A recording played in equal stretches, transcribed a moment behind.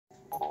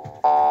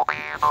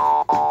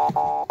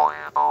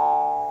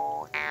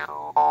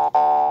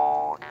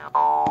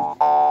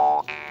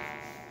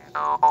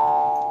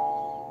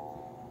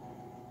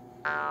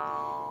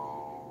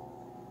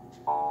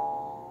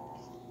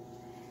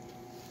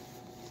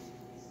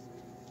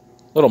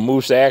Little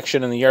moose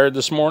action in the yard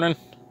this morning.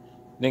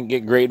 Didn't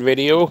get great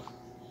video,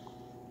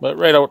 but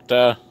right out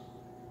the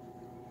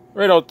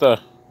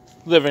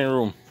living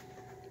room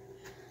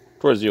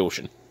towards the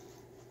ocean.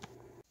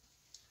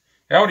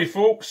 Howdy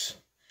folks,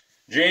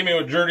 Jamie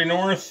with Dirty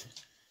North.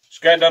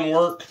 Just got done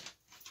work.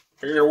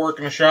 Figured to work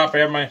in the shop. I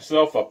have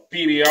myself a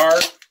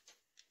PBR.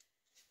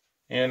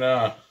 And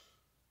I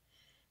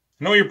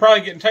know you're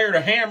probably getting tired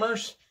of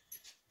hammers,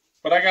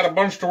 but I got a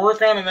bunch to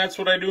work on, and that's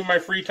what I do in my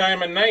free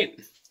time at night.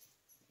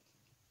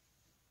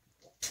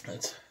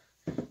 It's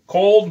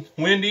cold,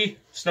 windy,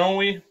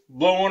 snowy,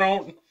 blowing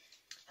out.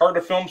 Hard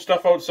to film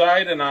stuff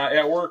outside, and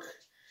at work,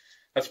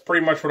 that's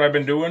pretty much what I've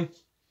been doing.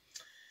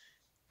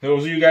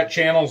 Those of you who got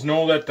channels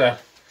know that the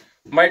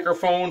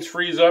microphones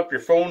freeze up, your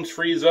phones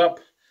freeze up.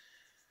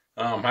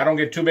 I don't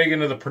get too big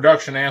into the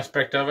production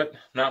aspect of it.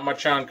 Not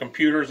much on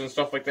computers and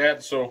stuff like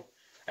that, so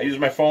I use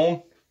my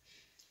phone.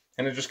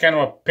 And it's just kind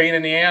of a pain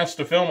in the ass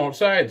to film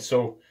outside,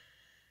 so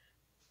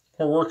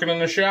we're working in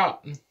the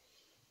shop.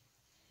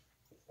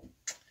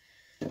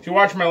 If you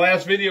watched my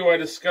last video, I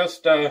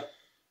discussed a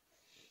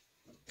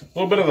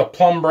little bit of the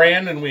Plum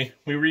brand, and we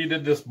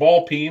redid this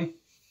ball peen.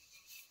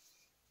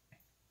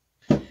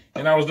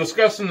 And I was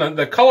discussing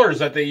the colors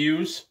that they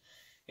use,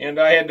 and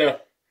I had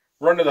to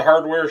run to the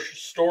hardware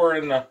store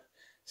in the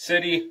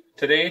city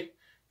today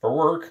for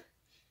work.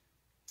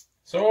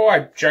 So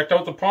I checked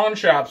out the pawn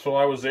shops while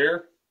I was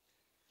there,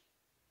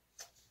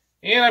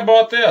 and I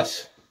bought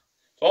this.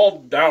 It's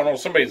all, I don't know,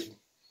 somebody's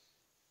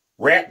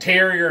rat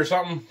terrier or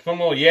something. Some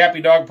little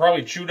yappy dog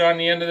probably chewed on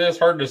the end of this.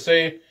 Hard to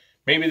say.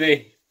 Maybe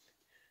they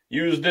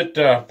used it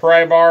to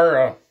pry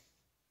bar.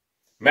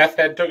 Meth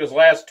head took his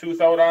last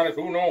tooth out on it.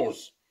 Who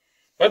knows?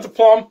 But it's a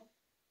Plum.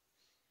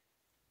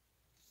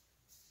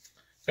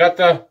 It's got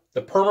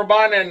the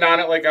permabond end on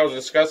it, like I was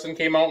discussing.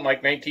 Came out in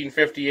like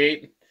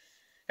 1958.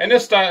 And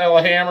this style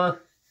of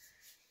hammer.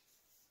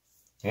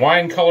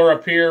 Wine color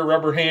up here.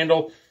 Rubber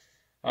handle.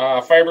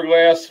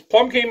 Fiberglass.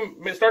 Plum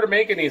started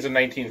making these in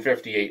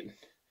 1958.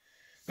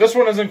 This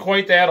one isn't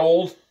quite that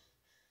old.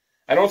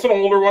 I know it's an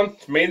older one.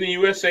 It's made in the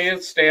USA.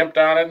 It's stamped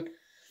on it.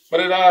 But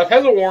it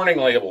has a warning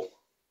label.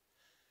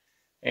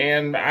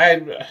 And I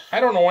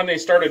don't know when they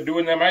started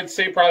doing them. I'd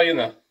say probably in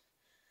the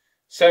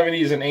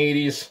 70s and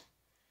 80s.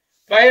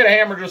 But I had a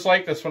hammer just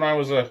like this when I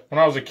was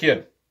a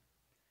kid.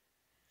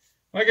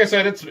 Like I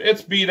said,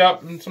 it's beat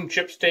up and some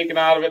chips taken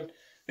out of it.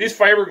 These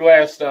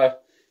fiberglass,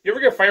 you ever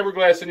get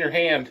fiberglass in your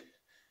hand?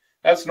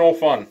 That's no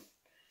fun.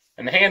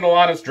 And the handle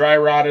on it's dry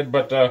rotted,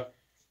 but I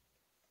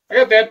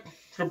got that.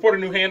 We'll put a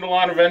new handle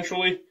on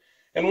eventually.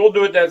 And we'll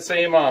do it that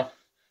same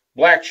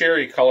black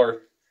cherry color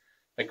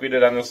like we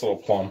did on this little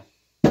Plum.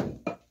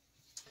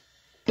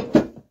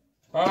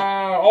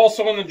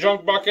 Also in the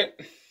junk bucket,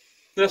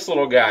 this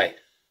little guy.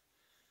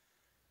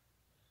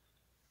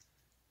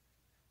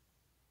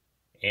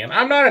 And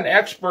I'm not an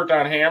expert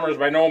on hammers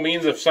by no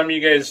means. If some of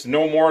you guys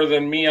know more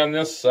than me on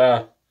this,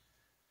 let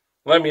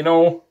me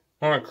know.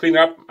 I want to clean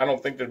up. I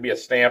don't think there'd be a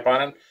stamp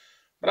on it.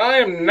 But I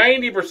am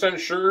 90%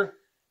 sure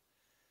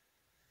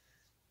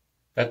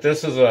that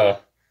this is a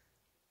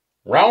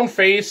round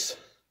face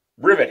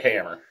rivet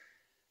hammer.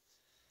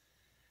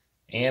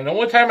 And the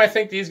only time I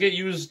think these get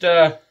used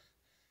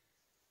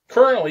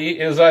currently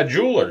is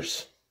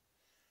jewelers.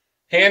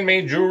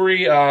 Handmade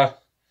jewelry,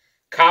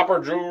 copper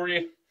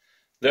jewelry.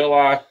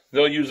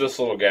 They'll use this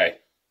little guy.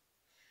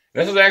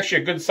 This is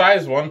actually a good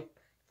size one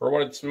for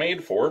what it's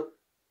made for.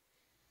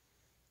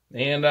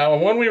 And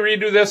when we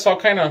redo this, I'll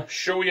kind of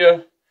show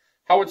you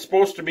how it's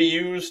supposed to be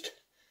used.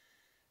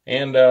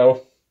 And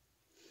we'll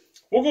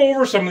go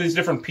over some of these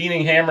different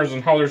peening hammers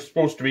and how they're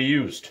supposed to be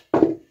used.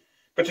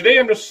 But today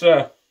I'm just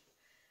going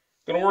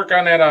to work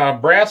on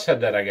that brass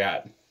head that I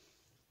got.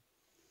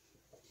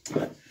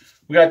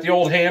 We got the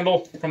old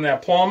handle from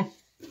that Plum.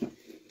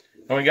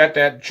 And we got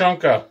that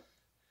chunk of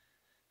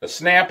the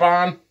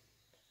snap-on.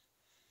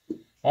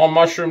 All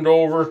mushroomed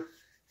over.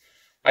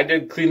 I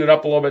did clean it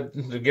up a little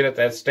bit to get at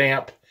that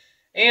stamp.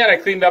 And I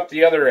cleaned up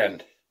the other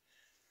end.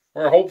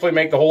 We're going to hopefully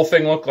make the whole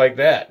thing look like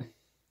that.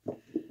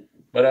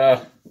 But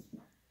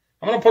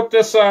I'm going to put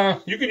this,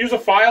 you can use a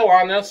file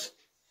on this.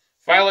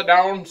 File it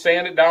down,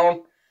 sand it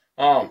down.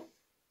 I'm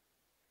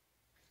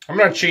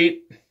going to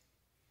cheat.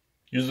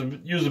 Use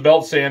the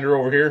belt sander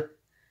over here.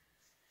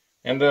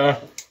 And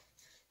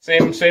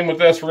same with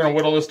this. We're going to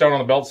whittle this down on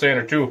the belt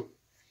sander too.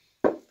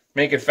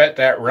 Make it fit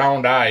that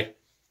round eye.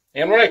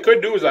 And what I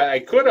could do is I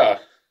could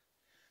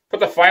put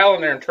the file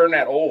in there and turn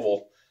that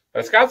oval.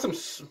 But it's got some,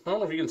 I don't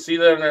know if you can see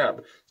that in there.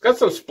 It's got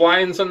some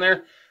splines in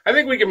there. I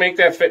think we can make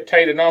that fit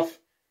tight enough.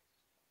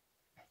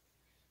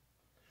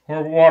 We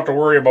won't have to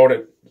worry about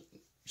it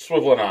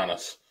swiveling on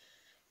us.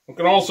 What we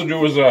can also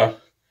do is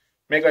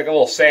make like a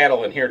little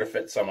saddle in here to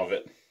fit some of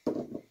it.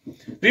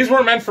 These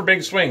weren't meant for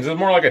big swings. It's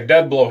more like a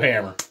dead blow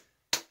hammer.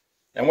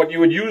 And what you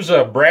would use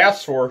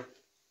brass for,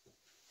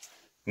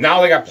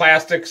 now they got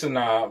plastics and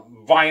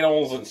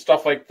vinyls and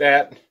stuff like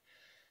that.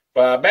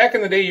 But back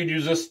in the day, you'd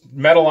use this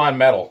metal on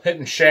metal,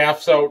 hitting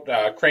shafts out,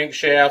 crank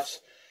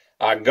shafts,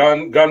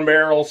 gun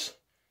barrels.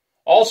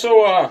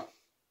 Also,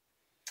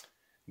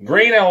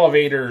 grain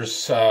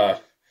elevators,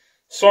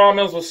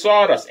 sawmills with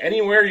sawdust.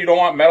 Anywhere you don't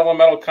want metal on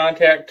metal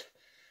contact,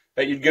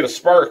 that you'd get a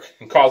spark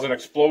and cause an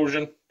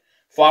explosion.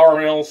 Flour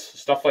mills,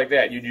 stuff like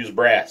that, you'd use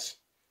brass.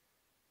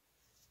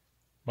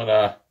 But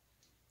I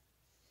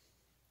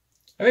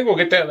think we'll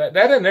get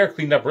that in there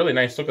cleaned up really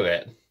nice. Look at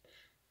that.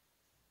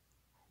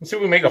 Let's see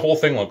if we can make the whole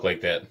thing look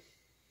like that.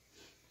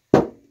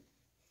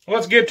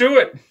 Let's get to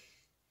it.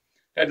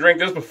 I drank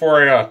this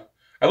before I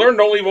learned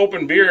don't leave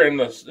open beer in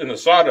the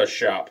sawdust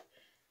shop.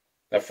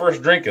 That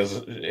first drink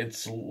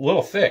it's a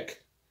little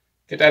thick.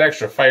 Get that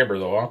extra fiber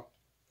though,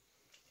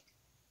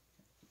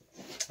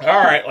 huh?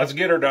 All right, let's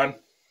get her done.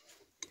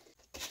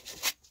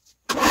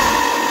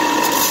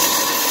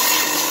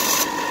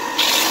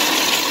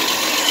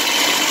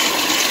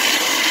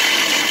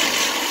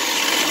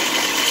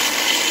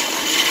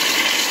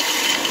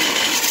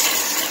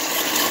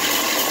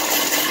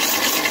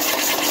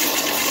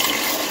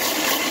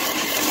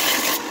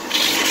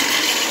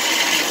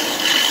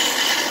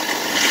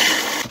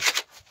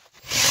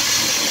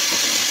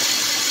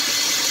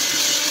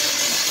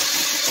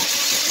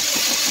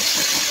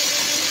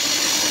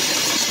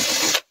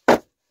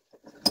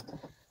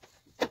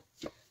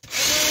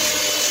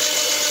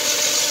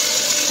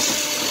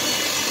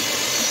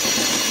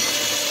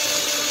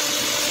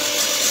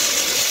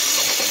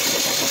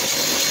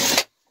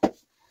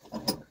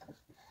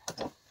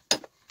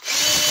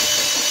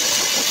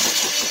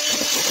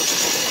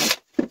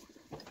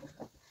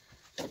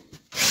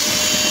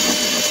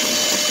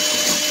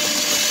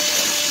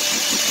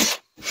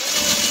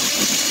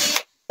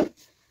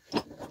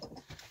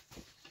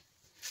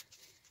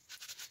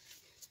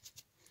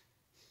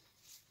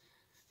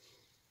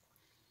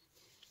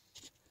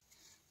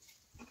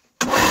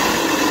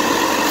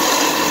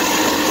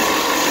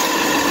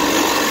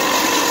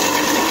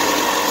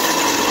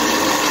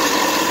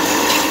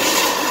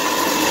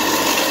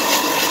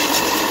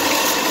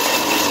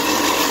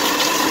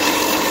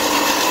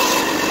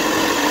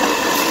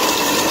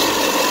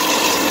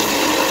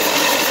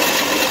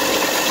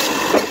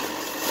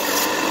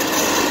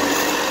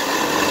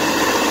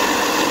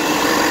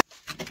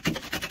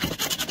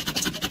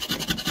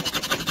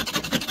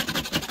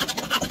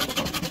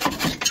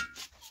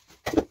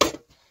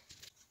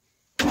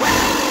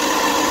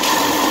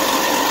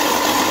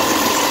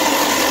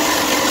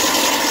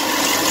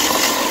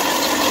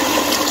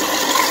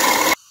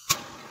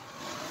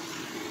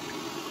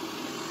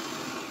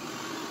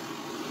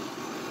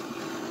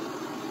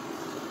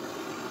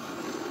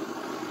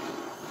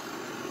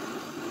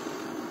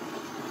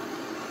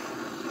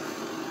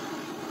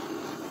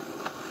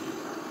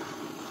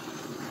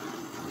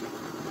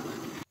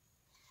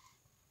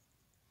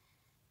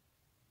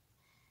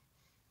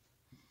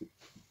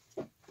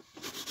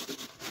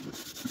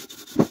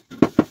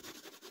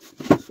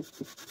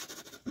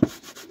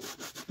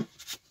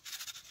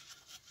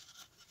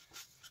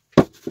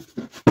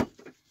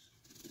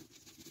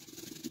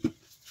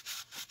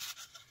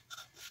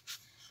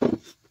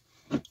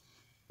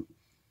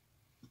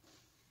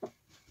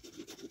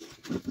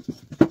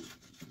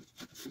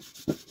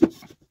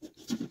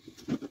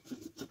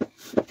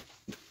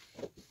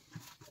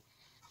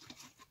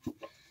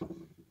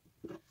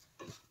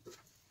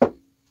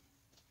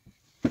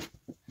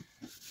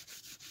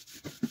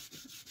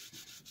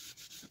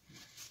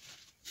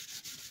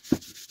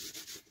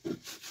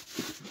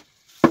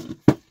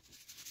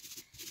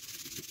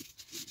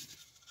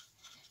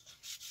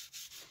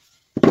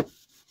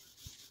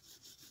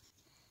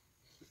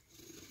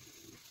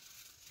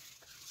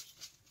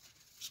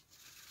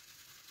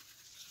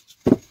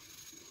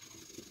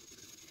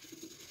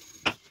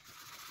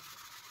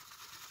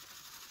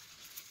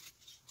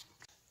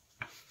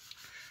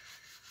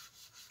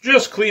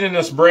 Just cleaning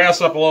this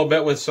brass up a little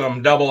bit with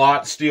some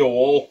double-aught steel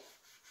wool.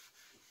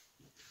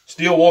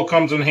 Steel wool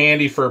comes in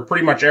handy for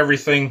pretty much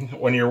everything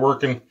when you're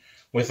working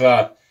with,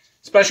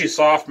 especially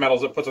soft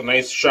metals. It puts a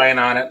nice shine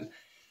on it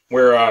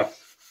where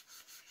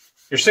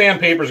your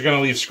sandpaper is going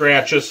to leave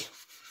scratches.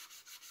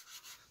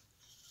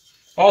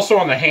 Also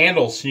on the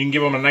handles, you can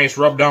give them a nice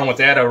rub down with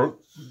that. Or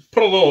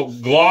put a little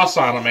gloss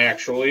on them,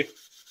 actually.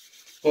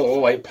 A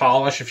little light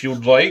polish if you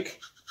would like.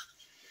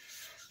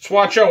 Just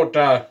watch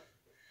out.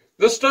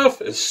 This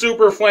stuff is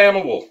super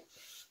flammable.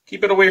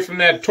 Keep it away from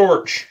that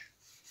torch.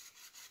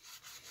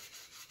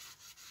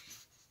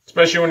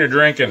 Especially when you're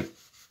drinking.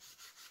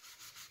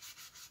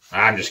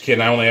 I'm just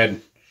kidding. I only had...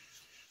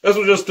 This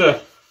was just a...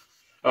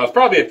 it's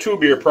probably a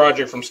 2-beer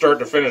project from start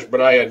to finish,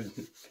 but I had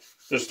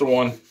just the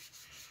one.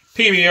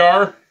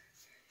 PBR.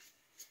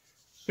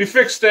 We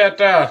fixed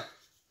that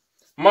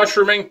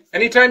mushrooming.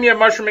 Anytime you have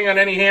mushrooming on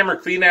any hammer,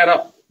 clean that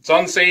up. It's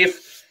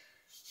unsafe.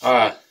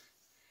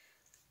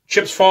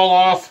 Chips fall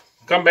off.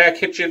 Come back,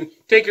 hit you, and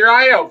take your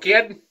eye out,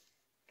 kid.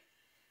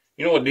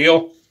 You know the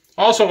deal.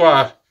 Also,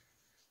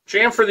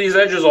 chamfer these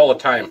edges all the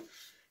time.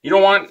 You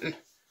don't want it.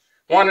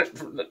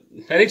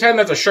 Anytime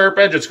that's a sharp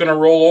edge, it's going to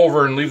roll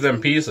over and leave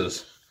them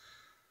pieces.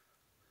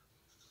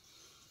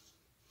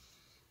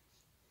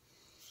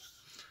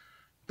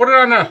 Put it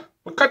on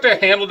we'll cut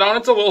that handle down.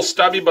 It's a little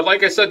stubby, but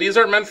like I said, these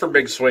aren't meant for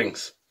big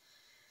swings.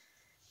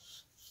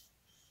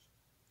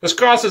 This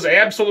cost is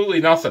absolutely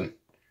nothing.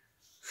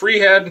 Free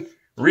head,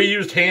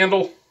 reused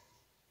handle.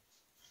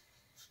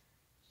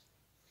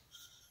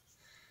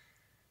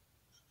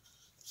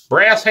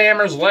 Brass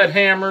hammers, lead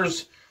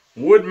hammers,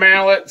 wood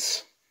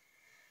mallets.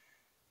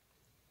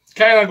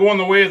 Kind of going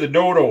the way of the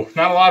dodo.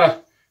 Not a lot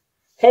of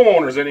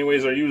homeowners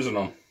anyways are using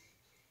them.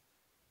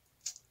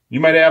 You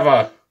might have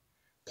a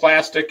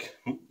plastic,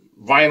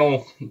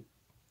 vinyl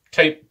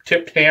type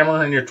tipped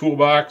hammer in your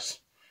toolbox.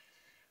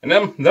 And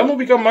them will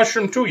become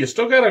mushroom too. You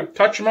still got to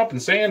touch them up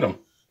and sand them.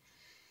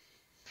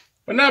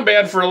 But not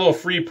bad for a little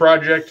free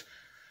project.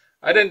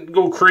 I didn't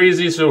go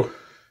crazy, so I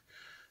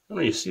don't know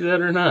if you see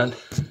that or not.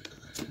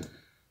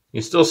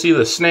 You still see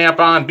the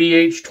snap-on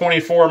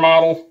BH24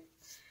 model.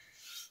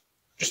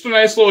 Just a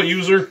nice little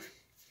user.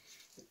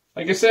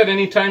 Like I said,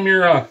 anytime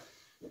you're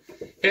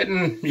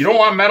hitting, you don't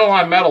want metal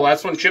on metal.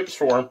 That's when chips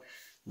form.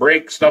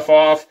 Break stuff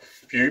off.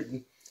 If you're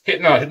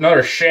hitting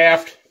another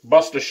shaft,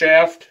 bust a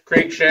shaft,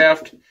 crank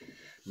shaft,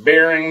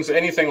 bearings,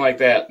 anything like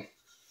that.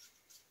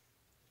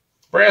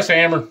 Brass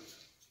hammer.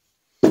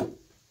 Other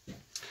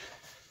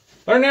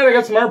than that, I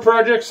got some more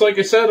projects, like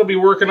I said, I'll be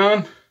working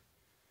on.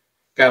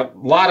 Got a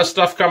lot of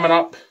stuff coming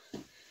up.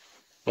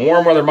 The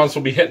warm weather months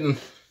will be hitting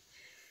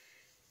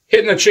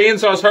the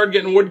chainsaws hard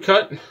getting wood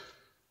cut.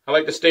 I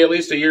like to stay at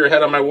least a year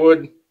ahead on my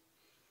wood.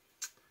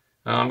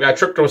 Got a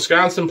trip to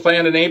Wisconsin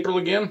planned in April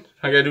again.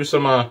 I got to do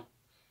some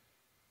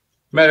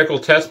medical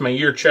tests, my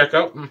year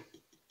checkup.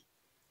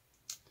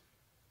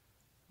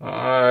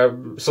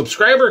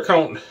 Subscriber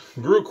count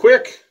grew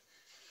quick.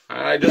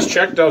 I just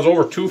checked, I was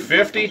over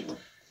 250.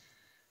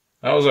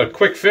 That was a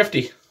quick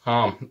 50.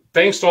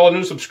 Thanks to all the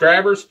new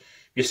subscribers.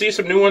 If you see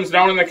some new ones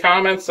down in the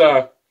comments,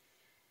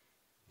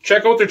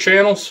 check out their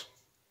channels.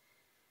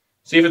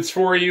 See if it's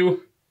for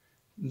you.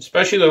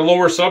 Especially the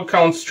lower sub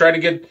counts. Try to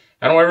get,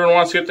 I know everyone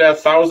wants to get that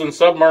 1,000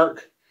 sub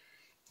mark.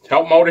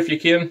 Help them out if you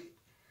can.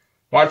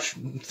 Watch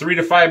 3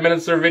 to 5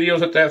 minutes of their videos,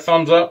 hit that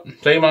thumbs up.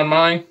 Same on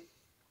mine.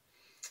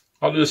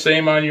 I'll do the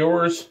same on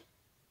yours.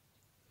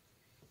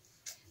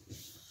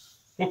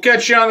 We'll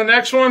catch you on the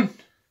next one.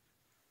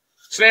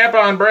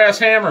 Snap-on brass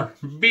hammer,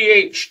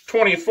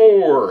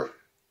 BH24.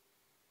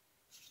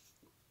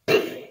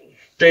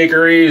 Take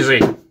her easy.